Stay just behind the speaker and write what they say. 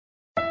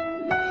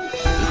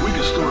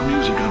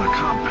music on a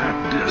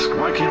compact disc.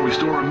 Why can't we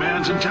store a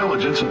man's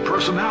intelligence and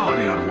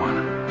personality on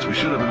one? So we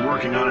should have been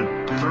working on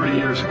it 30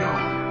 years ago.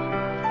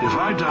 If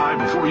I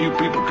die before you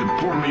people can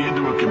pour me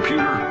into a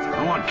computer,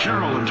 I want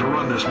Carolyn to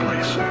run this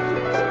place.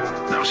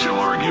 Now she'll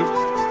argue.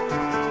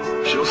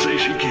 She'll say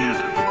she can't.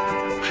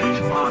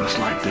 She's modest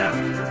like that.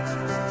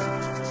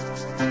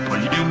 But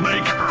you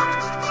make her.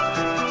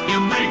 You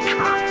make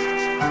her.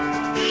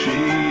 She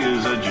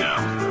is a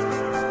gem.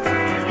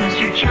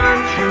 Mr.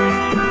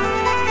 Johnson.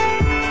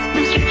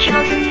 Mr.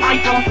 Johnson, I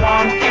don't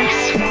want this,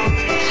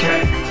 sir.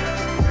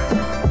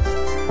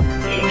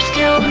 We're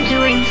still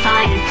doing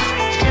science.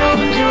 Still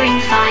doing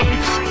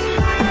science,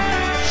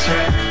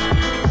 sir.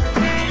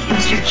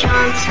 Mr.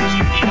 Johnson.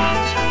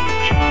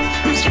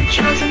 Mr.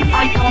 Johnson,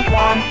 I don't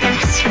want this,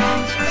 sir.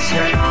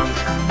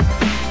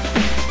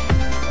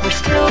 We're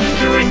still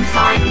doing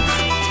science.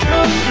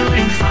 Still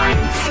doing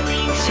science,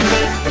 sir.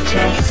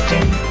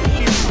 Testing.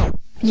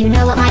 You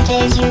know what my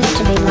days used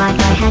to be like.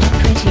 I had a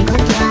pretty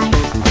good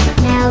life.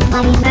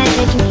 Nobody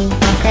murdered me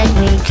or fed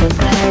me to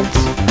birds.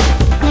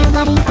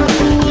 Nobody put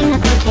me in a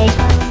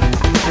potato.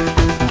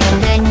 And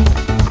then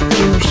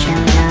you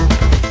showed up.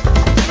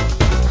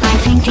 I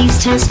think these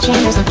test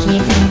chambers look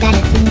even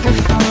better than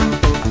before.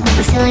 The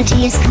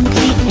facility is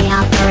completely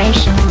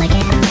operational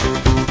again.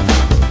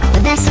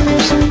 The best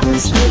solution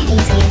was the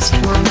easiest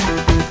one.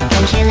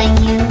 And killing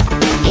you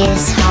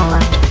is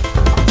hard.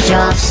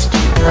 Just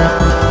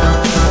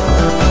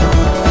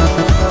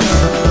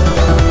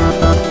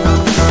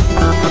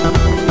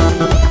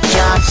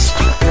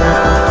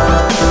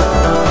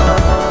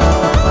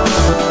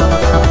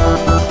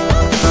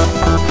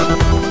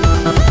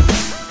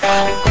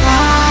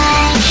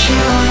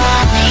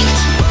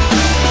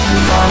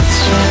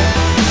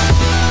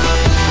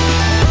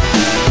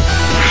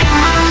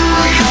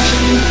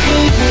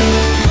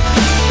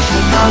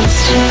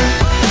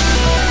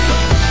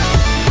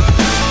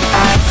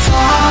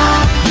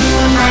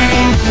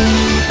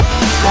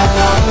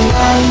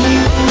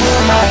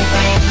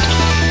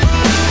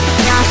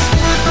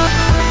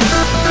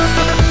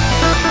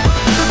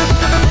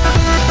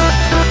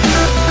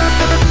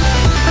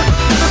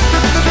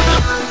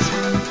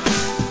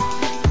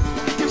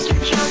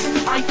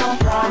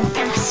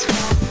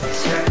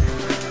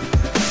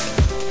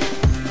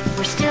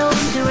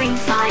doing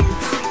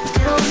science,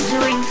 still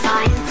doing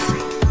science,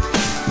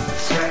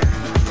 sir.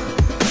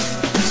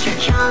 Mr.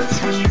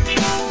 Johnson,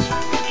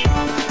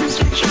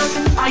 Mr.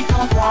 Johnson, I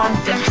don't want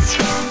this,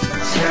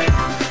 sir.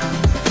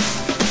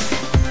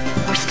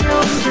 We're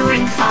still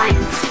doing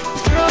science,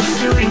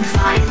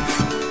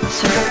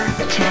 sir.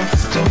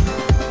 Testing.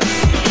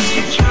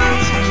 Mr.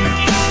 Johnson,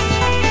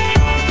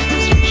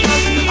 Mr.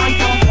 Johnson, I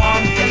don't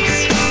want this,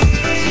 sir.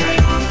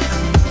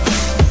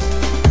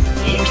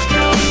 We're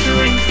still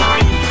doing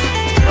science.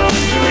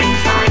 Doing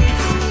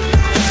science,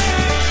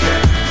 sir.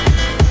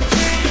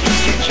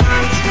 Mr.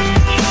 Johnson,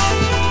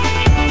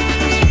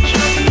 Mr.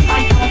 Johnson, I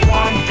don't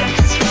want this,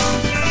 sir.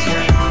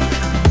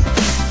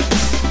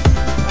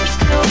 We're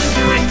still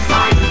doing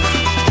science,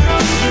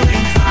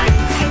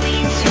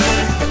 sir.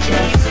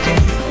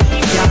 Testing,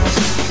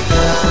 just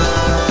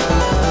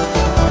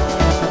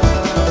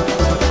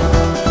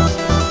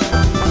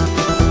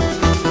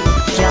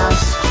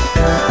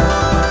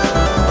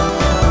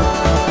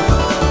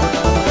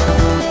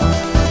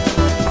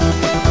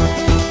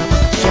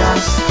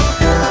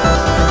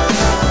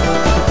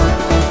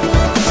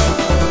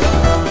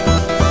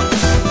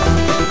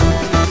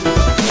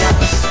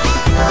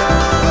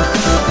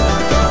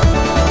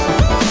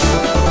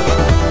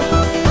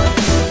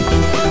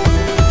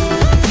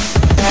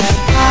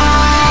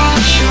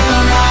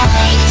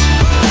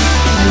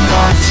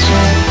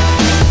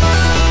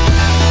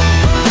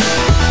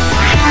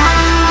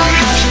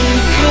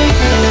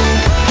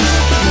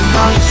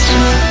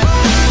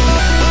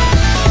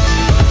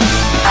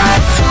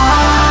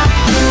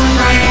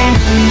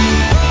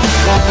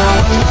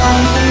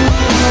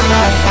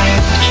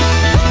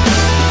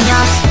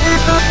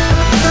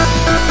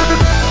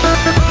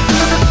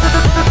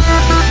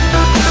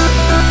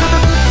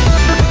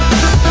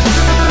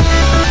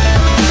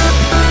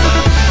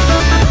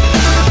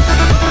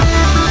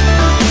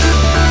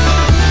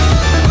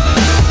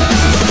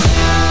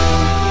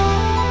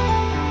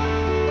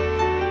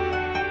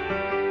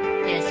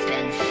it's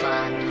been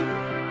fun.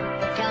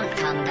 Don't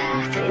come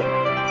back.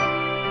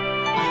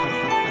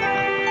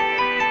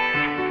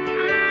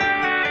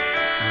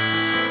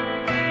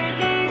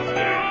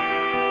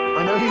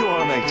 I know who you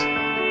are, mate.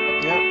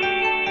 Yeah,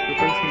 we're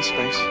both in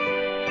space.